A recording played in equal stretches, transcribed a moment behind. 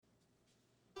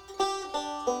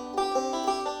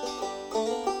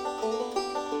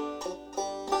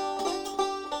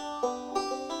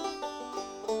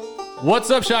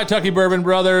What's up, Chi-Tucky Bourbon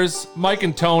Brothers? Mike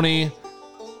and Tony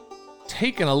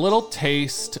taking a little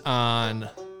taste on,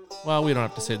 well, we don't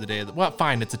have to say the day of the, well,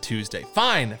 fine, it's a Tuesday.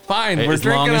 Fine. Hey, We're as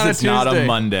long drinking as on it's a Tuesday. not a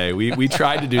Monday. We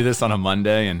tried to do this on a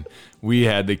Monday, and we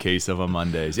had the case of a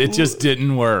Mondays. It just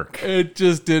didn't work. It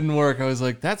just didn't work. I was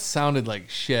like, that sounded like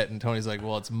shit. And Tony's like,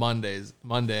 well, it's Monday.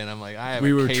 And I'm like, I have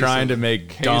We a were case trying of- to make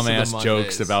case of the dumbass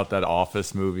jokes Mondays. about that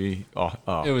Office movie.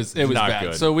 It was not bad.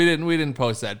 good. So we didn't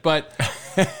post that. But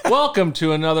welcome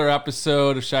to another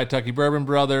episode of Chi-Tucky Bourbon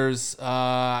Brothers.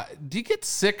 Do you get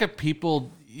sick of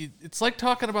people? It's like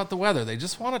talking about the weather. They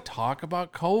just want to talk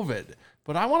about COVID.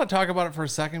 But I want to talk about it for a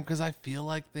second because I feel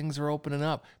like things are opening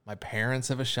up. My parents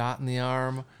have a shot in the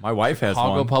arm. My wife has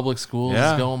Chicago one. Public Schools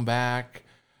Yeah. is going back.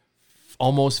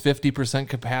 Almost 50%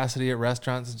 capacity at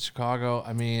restaurants in Chicago.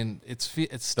 I mean, it's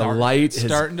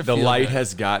starting to The feel light good.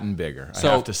 has gotten bigger, So-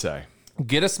 I have to say.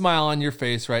 Get a smile on your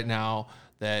face right now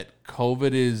that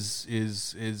COVID is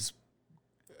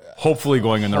Hopefully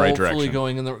going in the right hopefully direction.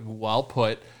 going in the well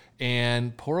put.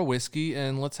 And pour a whiskey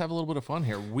and let's have a little bit of fun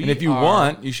here. And if you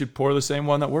want, you should pour the same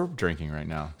one that we're drinking right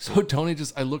now. So Tony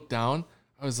I looked down.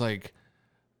 I was like,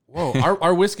 whoa,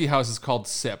 our whiskey house is called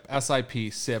SIP,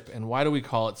 S-I-P, SIP. And why do we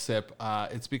call it SIP?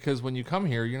 It's because when you come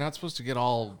here, you're not supposed to get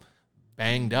all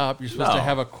banged up. You're supposed to No.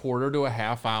 have a quarter to a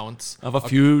half ounce. Of a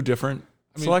few different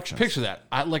selections. Picture that.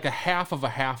 Like a half of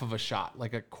a shot,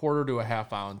 like a quarter to a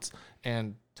half ounce.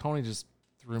 And Tony just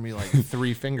threw me like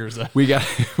three fingers up. We got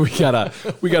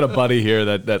a buddy here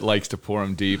that likes to pour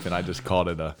them deep, and I just called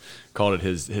it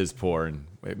his pour, and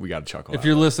we got a chuckle. If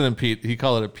you're listening, Pete, he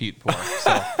called it a Pete pour.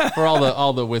 So for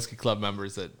all the whiskey club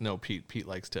members that know Pete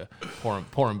likes to pour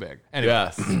him big. Anyway,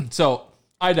 Yes. So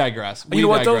I digress. You know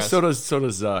what though? digress. So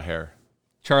does Hare.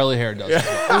 Charlie Hare does.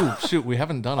 Oh shoot, we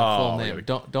haven't done a full name.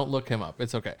 Don't look him up.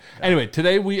 It's okay. Anyway,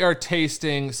 today we are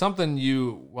tasting something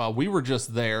we were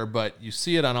just there, but you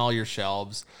see it on all your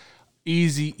shelves.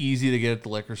 Easy to get at the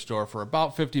liquor store for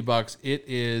about $50. It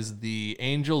is the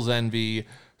Angel's Envy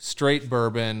straight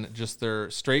bourbon, just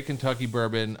their straight Kentucky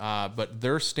bourbon, but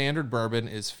their standard bourbon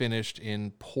is finished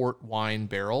in port wine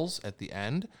barrels at the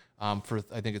end for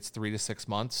I think it's 3 to 6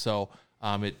 months. So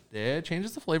it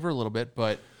changes the flavor a little bit,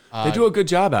 but They do a good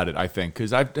job at it, I think,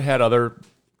 because I've had other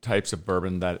types of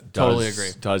bourbon that Totally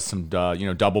agree. does some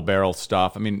double barrel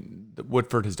stuff. I mean,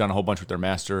 Woodford has done a whole bunch with their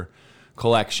master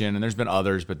collection, and there's been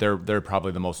others, but they're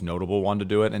probably the most notable one to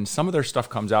do it. And some of their stuff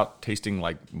comes out tasting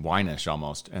like wine-ish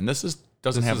almost, and this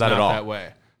doesn't have that at not all. that way.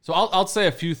 So I'll say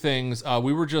a few things.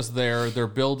 We were just there. They're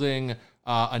building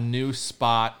a new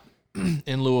spot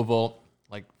in Louisville,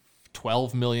 like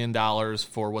 $12 million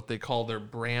for what they call their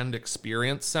brand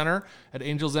experience center at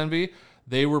Angel's Envy.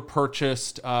 They were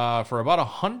purchased for about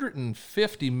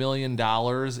 $150 million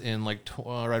in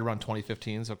right around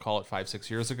 2015, so call it 5-6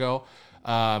 years ago.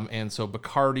 And so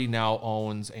Bacardi now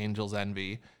owns Angel's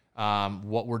Envy.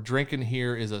 What we're drinking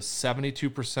here is a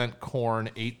 72% corn,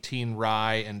 18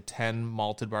 rye, and 10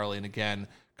 malted barley. And again,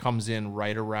 comes in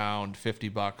right around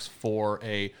 $50 for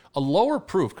a lower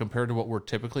proof compared to what we're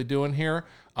typically doing here.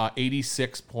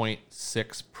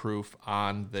 86.6 proof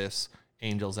on this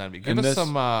Angel's Envy. Give us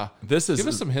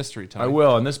some history, Tony. I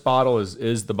will, and this bottle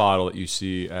is the bottle that you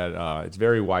see at. It's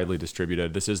very widely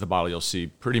distributed. This is the bottle you'll see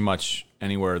pretty much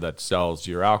anywhere that sells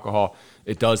your alcohol.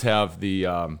 It does have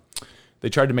the. They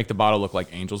tried to make the bottle look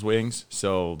like angel's wings,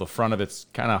 so the front of it's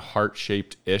kind of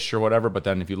heart-shaped ish or whatever. But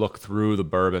then if you look through the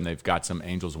bourbon, they've got some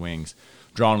angel's wings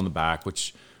drawn on the back.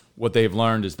 Which what they've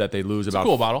learned is that they lose about.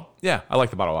 Cool bottle. Yeah, I like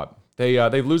the bottle a lot.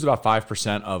 They lose about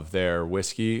 5% of their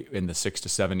whiskey in the 6 to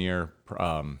 7 year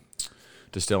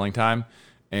distilling time,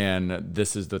 and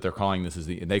this is that they're calling this is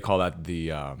they call that the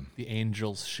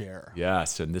Angel's Share.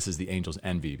 yes, and this is the Angel's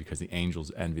Envy because the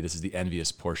Angel's Envy. This is the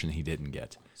envious portion he didn't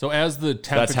get. So as the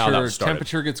That's how that started.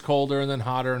 temperature gets colder and then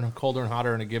hotter and colder and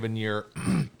hotter in a given year,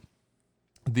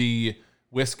 the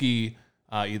whiskey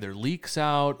either leaks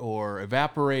out or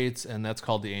evaporates, and that's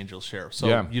called the Angel's Share. So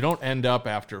Yeah. you don't end up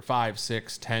after 5,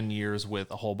 6, 10 years with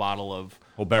a whole bottle of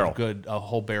a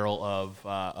whole barrel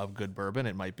of good bourbon.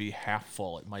 It might be half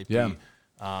full. It might be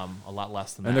a lot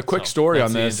less than that. And the quick So story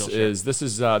that's on the this Angel's Share. is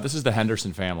this is the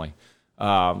Henderson family.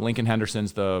 Lincoln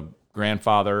Henderson's the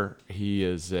grandfather. He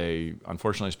is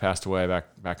unfortunately has passed away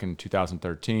back in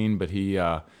 2013, but he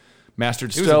master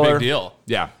distiller. It was a big deal.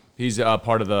 Yeah, he's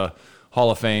part of the Hall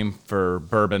of Fame for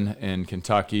bourbon in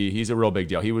Kentucky. He's a real big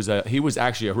deal. He was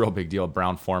actually a real big deal.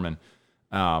 Brown Forman,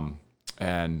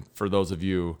 and for those of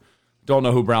you don't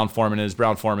know who Brown Forman is,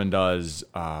 Brown Forman does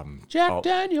Jack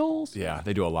Daniels. Yeah,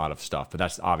 they do a lot of stuff, but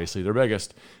that's obviously their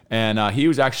biggest. And he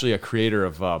was actually a creator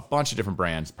of a bunch of different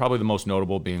brands, probably the most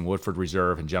notable being Woodford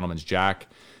Reserve and Gentleman's Jack.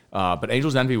 But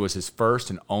Angel's Envy was his first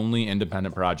and only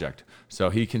independent project. So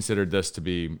he considered this to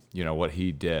be, what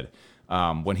he did.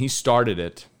 When he started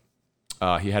it,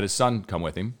 he had his son come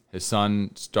with him. His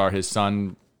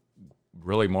son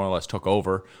really more or less took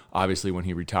over, obviously, when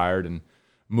he retired and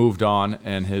moved on.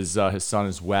 And his son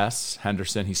is Wes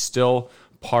Henderson. He's still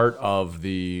part of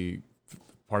the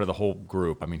whole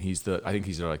group. I mean, I think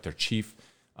he's their chief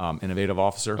innovative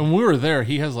officer. And when we were there,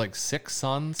 he has 6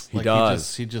 sons. He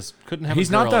does. He just couldn't have. He's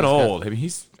a girl. not that old. I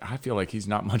mean, I feel like he's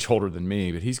not much older than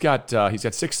me, but he's got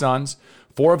 6 sons.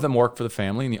 4 of them work for the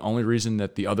family, and the only reason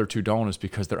that the other 2 don't is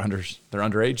because they're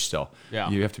underage still. Yeah.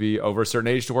 You have to be over a certain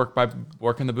age to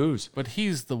work in the booze. But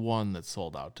he's the one that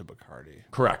sold out to Bacardi.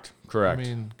 Correct. I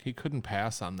mean, he couldn't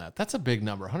pass on that. That's a big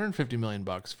number. $150 million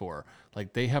for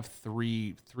they have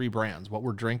three brands. What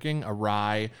we're drinking, a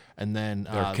rye, and then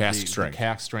Their cask strength. the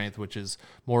cask strength, which is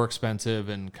more expensive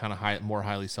and kind of more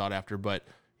highly sought after. But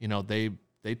they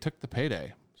took the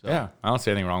payday. So. Yeah, I don't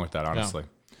see anything wrong with that, honestly. Yeah.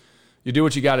 You do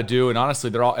what you got to do, and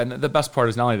honestly, and the best part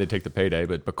is not only they take the payday,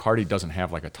 but Bacardi doesn't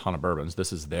have a ton of bourbons.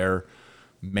 This is their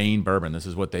main bourbon. This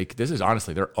is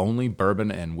honestly their only bourbon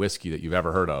and whiskey that you've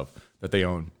ever heard of that they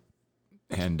own.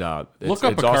 And look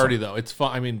up Bacardi awesome. Though. It's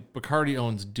fun. I mean, Bacardi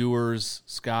owns Dewar's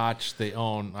Scotch. They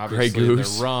own obviously Grey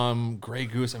Goose. Their rum, Grey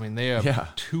Goose. I mean, they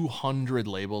have 200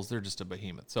 labels. They're just a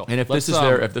behemoth. So, and if this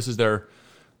is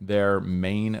their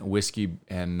main whiskey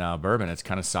and bourbon, it's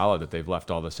kind of solid that they've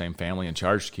left all the same family in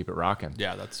charge to keep it rocking.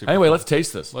 Yeah, that's super. Anyway, cool. Let's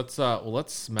taste this. Let's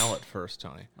smell it first,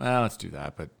 Tony. Well, let's do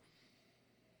that, but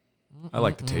I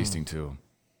like the tasting too.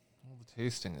 Well, the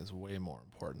tasting is way more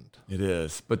important. It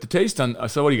is, but the taste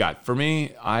so what do you got? For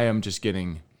me, I am just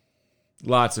getting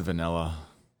lots of vanilla,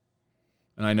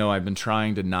 and I know I've been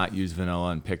trying to not use vanilla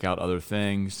and pick out other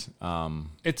things.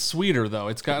 It's sweeter though.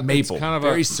 It's got maple, it's kind of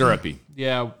very syrupy.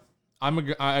 Yeah.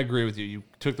 I agree with you. You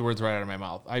took the words right out of my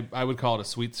mouth. I would call it a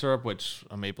sweet syrup, which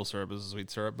a maple syrup is a sweet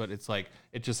syrup, but it's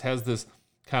it just has this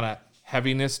kind of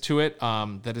heaviness to it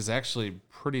that is actually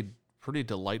pretty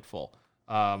delightful.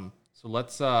 So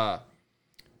let's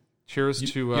cheers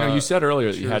to. You said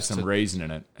earlier that you had some raisin in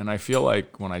it, and I feel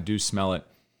like when I do smell it,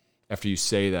 after you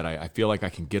say that, I feel like I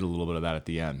can get a little bit of that at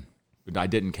the end. But I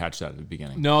didn't catch that at the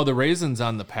beginning. No, the raisin's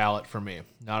on the palate for me,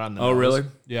 not on the. Oh, nose. Really?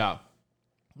 Yeah.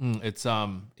 It's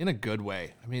in a good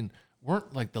way. I mean,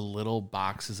 weren't the little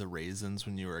boxes of raisins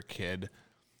when you were a kid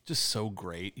just so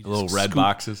great? You little red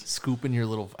boxes? Scoop in your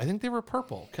little... I think they were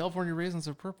purple. California raisins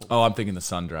are purple. Oh, I'm thinking the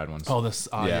sun-dried ones. Oh,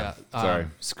 yeah. Sorry.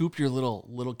 Scoop your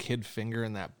little kid finger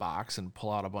in that box and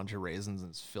pull out a bunch of raisins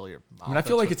and fill your mouth. I mean, I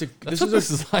feel like this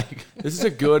is like. This is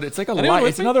a good... It's like a light...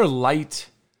 It's another light...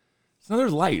 It's another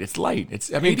light. It's light.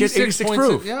 It's 86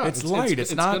 proof. Yeah, it's light.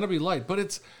 It's not going to be light,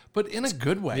 but in a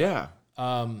good way. Yeah.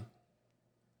 I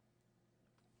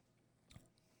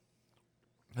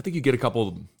think you get a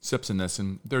couple sips in this,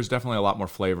 and there's definitely a lot more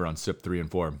flavor on sip 3 and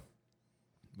 4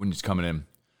 when it's coming in.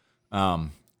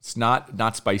 It's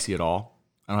not spicy at all.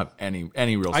 I don't have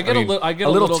any real. I get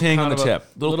a little ting on the tip.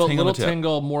 Little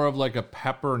tingle, more of like a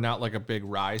pepper, not like a big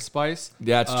rye spice.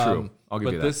 Yeah, that's true. I'll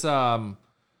give you that. But this,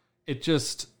 it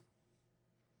just.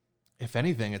 If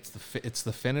anything, it's the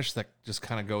finish that just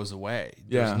kind of goes away.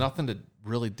 Yeah. There's nothing to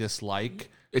really dislike.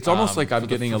 It's almost like I'm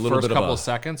getting a little bit of couple of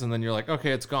seconds, and then you're like,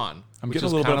 okay, it's gone. I'm getting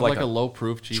a little bit of like a low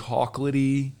proof, cheap,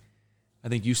 chocolatey. I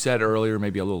think you said earlier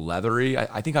maybe a little leathery.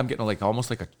 I think I'm getting almost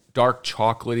like a dark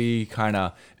chocolatey kind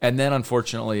of, and then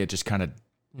unfortunately it just kind of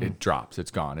it drops.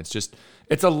 It's gone.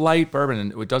 It's a light bourbon,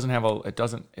 and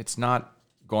it's not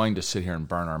going to sit here and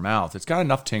burn our mouth. It's got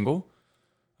enough tingle.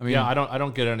 I mean, yeah, I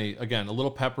don't get any. Again, a little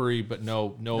peppery, but no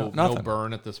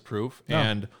burn at this proof. No.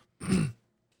 And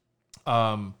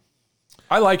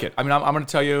I like it. I mean, I'm going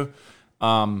to tell you.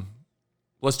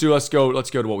 Let's go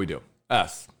to what we do.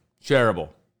 Shareable,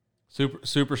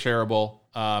 super shareable.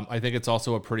 I think it's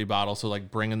also a pretty bottle. So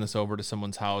bringing this over to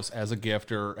someone's house as a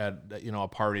gift or at a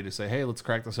party to say, hey, let's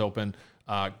crack this open.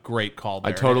 Great call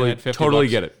there. I totally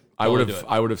get it. I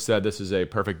would have said this is a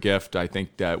perfect gift. I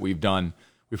think that we've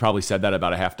probably said that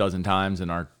about a half dozen times in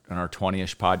our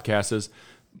 20-ish podcasts.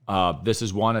 This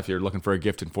is one, if you're looking for a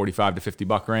gift in $45 to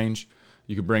 $50 range,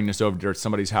 you could bring this over to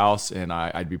somebody's house, and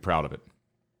I'd be proud of it.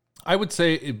 I would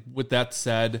say, with that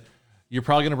said, you're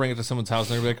probably going to bring it to someone's house,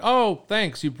 and they're going to be like, oh,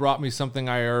 thanks, you brought me something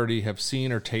I already have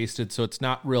seen or tasted, so it's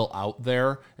not real out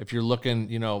there. If you're looking,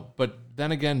 but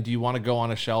then again, do you want to go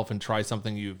on a shelf and try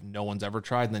something no one's ever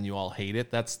tried, and then you all hate it?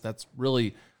 That's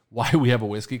really... why we have a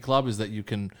whiskey club, is that you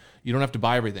don't have to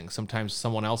buy everything. Sometimes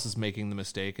someone else is making the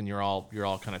mistake, and you're all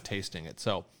kind of tasting it.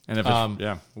 So, and if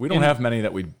we don't have many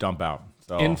that we dump out.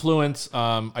 So. Influence,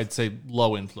 I'd say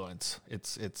low influence.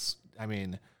 I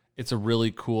mean, it's a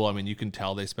really cool. I mean, you can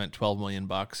tell they spent $12 million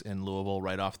in Louisville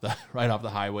right off the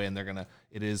highway, and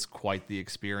it is quite the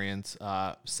experience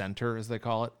center, as they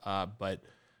call it. But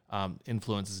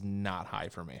influence is not high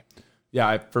for me.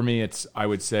 Yeah, for me, I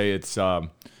would say it's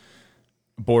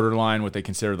borderline what they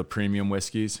consider the premium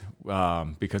whiskeys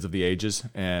because of the ages,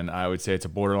 and I would say it's a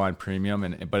borderline premium.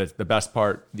 But it's the best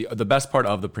part. The best part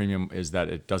of the premium is that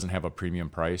it doesn't have a premium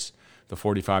price. The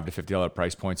 $45 to $50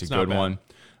 price point's a good one.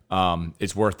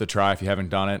 It's worth the try if you haven't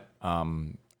done it.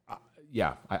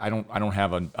 Yeah, I don't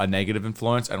have a negative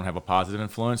influence. I don't have a positive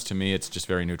influence. To me, it's just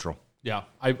very neutral. Yeah,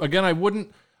 I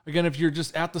wouldn't. Again, if you're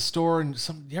just at the store and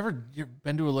you've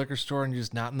been to a liquor store and you're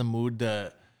just not in the mood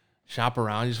to shop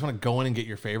around, you just want to go in and get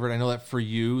your favorite. I know that for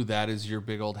you, that is your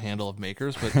big old handle of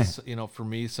makers, but for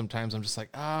me, sometimes I'm just like,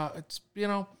 it's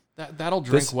that'll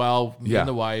drink well. Me and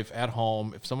the wife at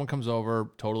home. If someone comes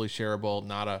over, totally shareable.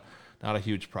 Not a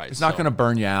huge price. It's not going to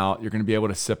burn you out. You're going to be able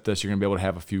to sip this. You're going to be able to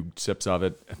have a few sips of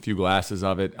it, a few glasses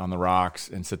of it on the rocks,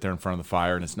 and sit there in front of the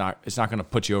fire. And it's not going to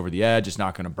put you over the edge. It's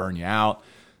not going to burn you out.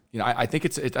 I think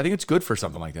it's good for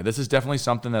something like that. This is definitely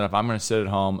something that if I'm going to sit at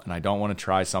home and I don't want to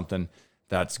try something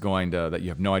that you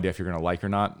have no idea if you're going to like or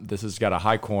not, this has got a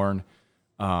high corn,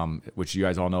 which you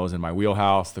guys all know is in my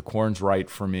wheelhouse. The corn's right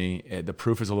for me. The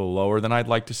proof is a little lower than I'd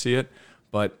like to see it,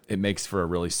 but it makes for a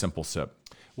really simple sip.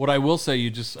 What I will say, you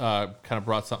just kind of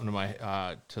brought something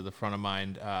to the front of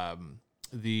mind.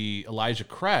 The Elijah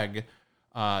Craig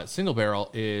single barrel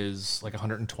is like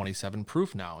 127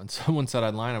 proof now, and someone said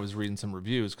online, I was reading some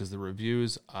reviews because the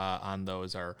reviews on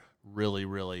those are really,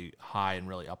 really high and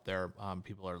really up there.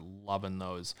 People are loving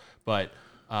those, but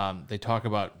they talk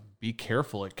about be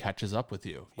careful; it catches up with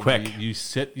you. Quick, you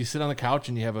sit on the couch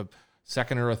and you have a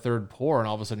second or a third pour, and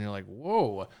all of a sudden you're like,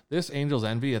 "Whoa, this Angel's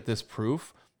Envy at this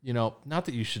proof." Not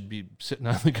that you should be sitting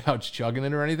on the couch chugging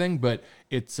it or anything, but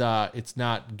it's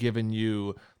not giving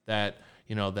you that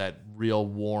that real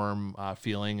warm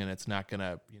feeling, and it's not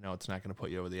gonna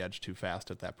put you over the edge too fast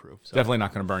at that proof. So, definitely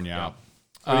not gonna burn you out.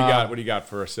 What do you got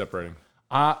for a sip rating?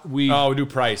 We do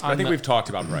price. But I think we've talked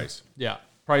about price. Yeah,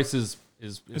 price is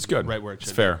it's good, right where it should.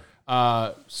 It's fair.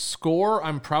 Score,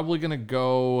 I'm probably gonna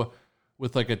go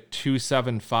with like a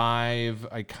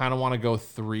 2.75. I kind of want to go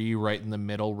 3 right in the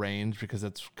middle range because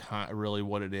that's kind of really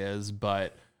what it is.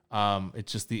 But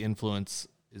it's just the influence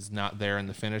is not there and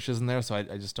the finish isn't there. So I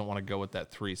just don't want to go with that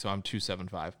 3. So I'm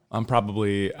 2.75. I'm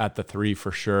probably at the 3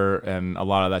 for sure. And a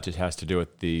lot of that just has to do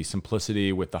with the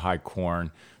simplicity with the high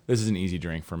corn. This is an easy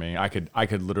drink for me. I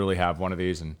could literally have one of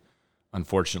these, and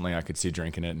unfortunately I could see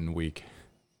drinking it in a week.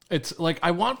 It's like,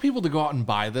 I want people to go out and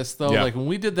buy this, though. Yeah. Like, when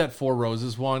we did that Four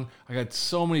Roses one, I got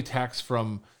so many texts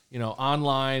from,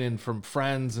 online and from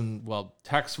friends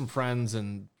texts from friends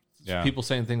and people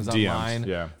saying things DMs,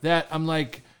 online that I'm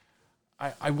like,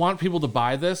 I want people to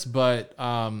buy this, but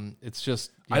it's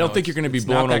just, I don't think you're going to be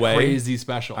blown away. Crazy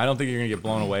special. I don't think you're going to get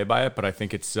blown away by it, but I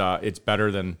think it's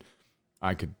better than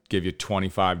I could give you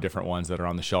 25 different ones that are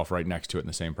on the shelf right next to it in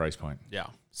the same price point. Yeah.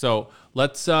 So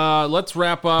let's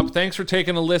wrap up. Thanks for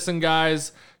taking a listen,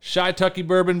 guys. Shy Tucky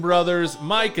Bourbon Brothers,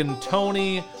 Mike and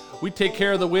Tony. We take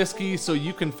care of the whiskey so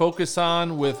you can focus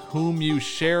on with whom you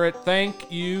share it. Thank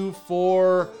you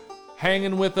for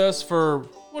hanging with us for,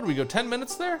 what do we go, 10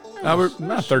 minutes there? We're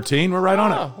not 13. We're right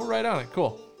on it. We're right on it.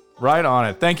 Cool. Right on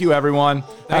it. Thank you, everyone.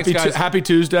 Thanks, guys. Happy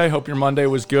Tuesday. Hope your Monday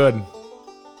was good.